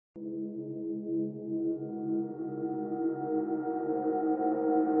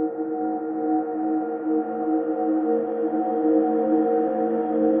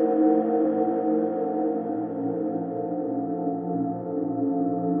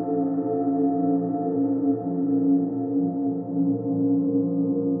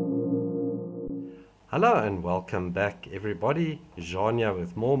Hello and welcome back everybody. Janya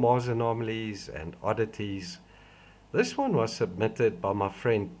with more Mars anomalies and oddities. This one was submitted by my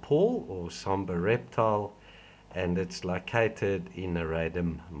friend Paul, or Somber Reptile, and it's located in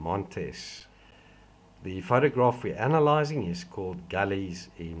Nereidum Montes. The photograph we're analyzing is called Gullies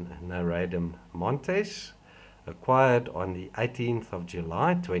in Nereidum Montes, acquired on the 18th of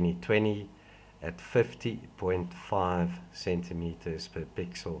July 2020 at 50.5 centimeters per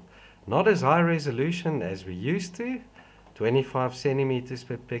pixel. Not as high resolution as we used to, 25 centimeters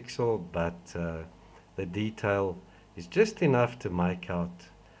per pixel, but the detail is just enough to make out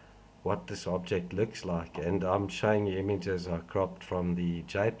what this object looks like. And I'm showing you images I cropped from the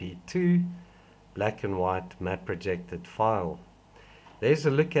JP2 black and white map projected file. There's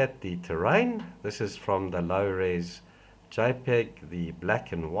a look at the terrain. This is from the low-res JPEG, the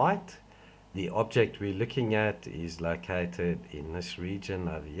black and white. The object we're looking at is located in this region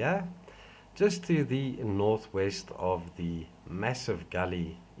over here, just to the northwest of the massive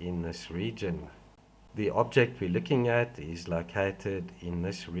gully in this region. The object we're looking at is located in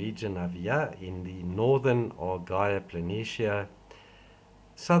this region over here in the northern Argaea Planitia,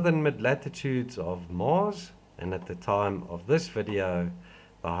 southern mid-latitudes of Mars, and at the time of this video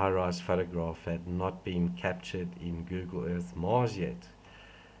the high-rise photograph had not been captured in Google Earth Mars yet.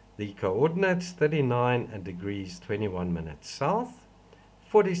 The coordinates 39 degrees 21 minutes south,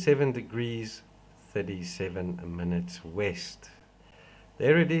 47 degrees 37 minutes west.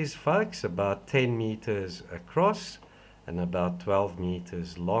 There it is, folks, about 10 meters across and about 12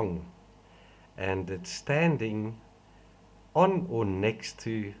 meters long, and it's standing on or next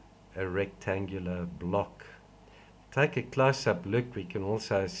to a rectangular block. Take a close-up look, we can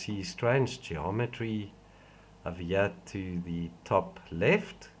also see strange geometry over here to the top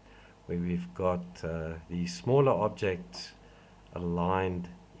left, where we've got these smaller objects aligned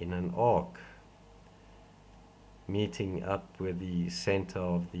in an arc, meeting up with the center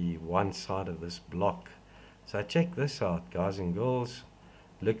of the one side of this block. So check this out, guys and girls.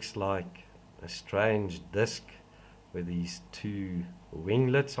 Looks like a strange disc with these two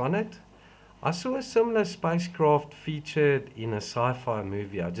winglets on it. I saw a similar spacecraft featured in a sci-fi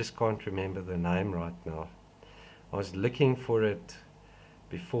movie. I just can't remember the name right now. I was looking for it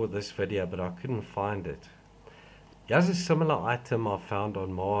before this video, but I couldn't find it. Here's a similar item I found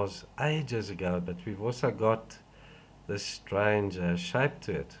on Mars ages ago, but we've also got this strange shape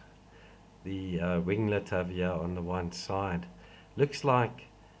to it. The winglet over here on the one side. Looks like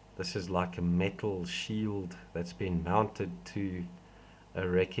this is like a metal shield that's been mounted to a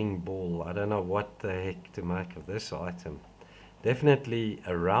wrecking ball. I don't know what the heck to make of this item. Definitely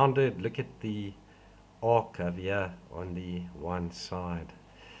a rounded, look at the arc over here on the one side,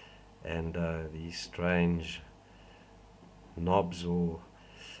 and these strange knobs or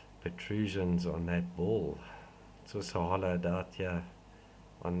protrusions on that ball. It's also hollowed out here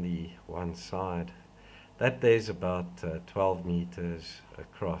on the one side. That there's about 12 meters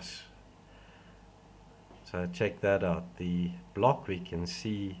across. So check that out. The block, we can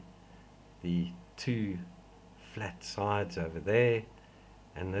see the two flat sides over there,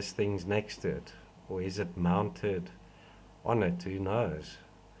 and this thing's next to it. Or is it mounted on it? Who knows?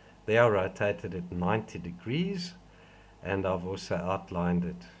 They are rotated at 90 degrees, and I've also outlined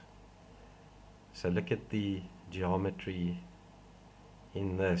it. So look at the geometry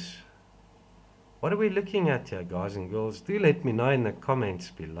in this. What are we looking at here, guys and girls? Do let me know in the comments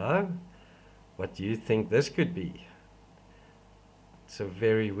below what you think this could be. It's a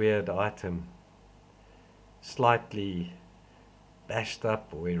very weird item. Slightly bashed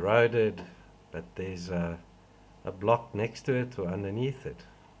up or eroded, but there's a block next to it or underneath it.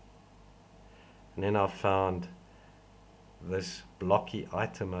 And then I found this blocky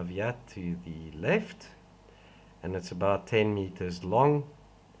item over here to the left, and it's about 10 meters long,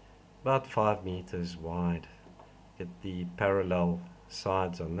 about 5 meters wide. Get the parallel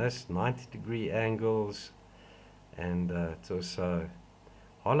sides on this, 90-degree angles, and it's also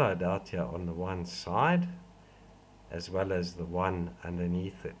hollowed out here on the one side as well as the one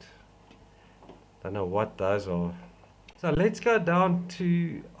underneath it. Don't know what those are. So let's go down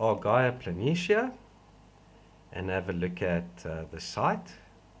to Argaea Planitia and have a look at the site,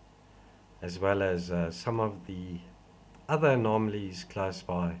 as well as some of the other anomalies close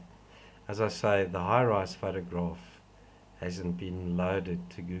by. As I say, the high-rise photograph hasn't been loaded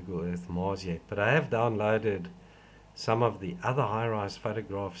to Google Earth Mars yet, but I have downloaded some of the other high-rise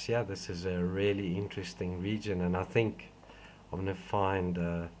photographs here. This is a really interesting region, and I think I'm going to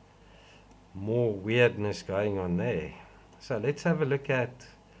find more weirdness going on there. So let's have a look at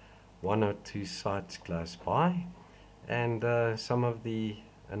one or two sites close by and some of the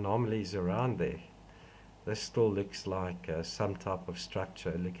anomalies around there. this still looks like some type of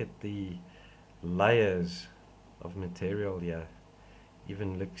structure. Look at the layers of material here.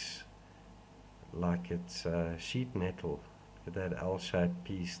 Even looks like it's sheet metal. Look at that L-shaped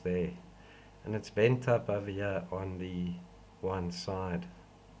piece there. And it's bent up over here on the one side.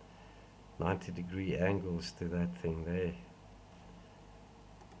 90-degree angles to that thing there.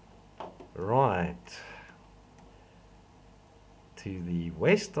 Right. To the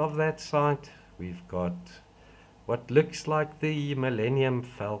west of that site, we've got what looks like the Millennium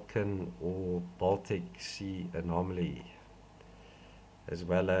Falcon or Baltic Sea Anomaly, as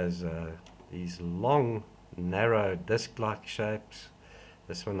well as these long, narrow, disc-like shapes.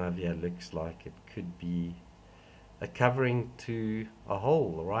 This one over here looks like it could be a covering to a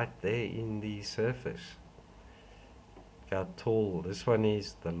hole right there in the surface. Look how tall this one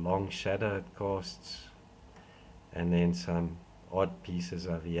is, the long shadow it casts, and then some odd pieces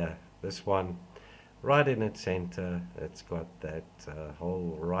over here. This one right in its center, it's got that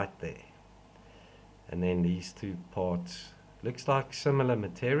hole right there. And then these two parts, looks like similar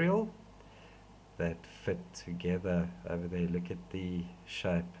material that fit together over there. Look at the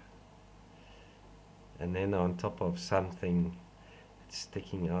shape. And then on top of something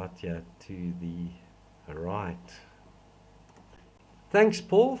sticking out here to the right. Thanks,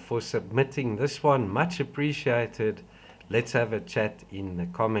 Paul, for submitting this one. Much appreciated. Let's have a chat in the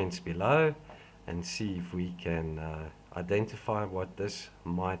comments below and see if we can identify what this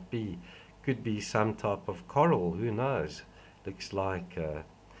might be. Could be some type of coral, who knows? Looks like a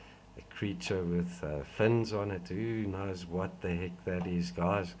creature with fins on it. Who knows what the heck that is,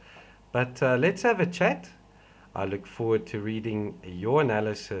 guys? But let's have a chat. I look forward to reading your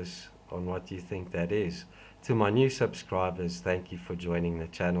analysis on what you think that is. To my new subscribers, thank you for joining the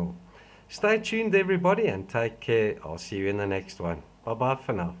channel. Stay tuned, everybody, and take care. I'll see you in the next one. Bye-bye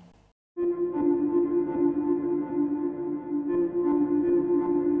for now.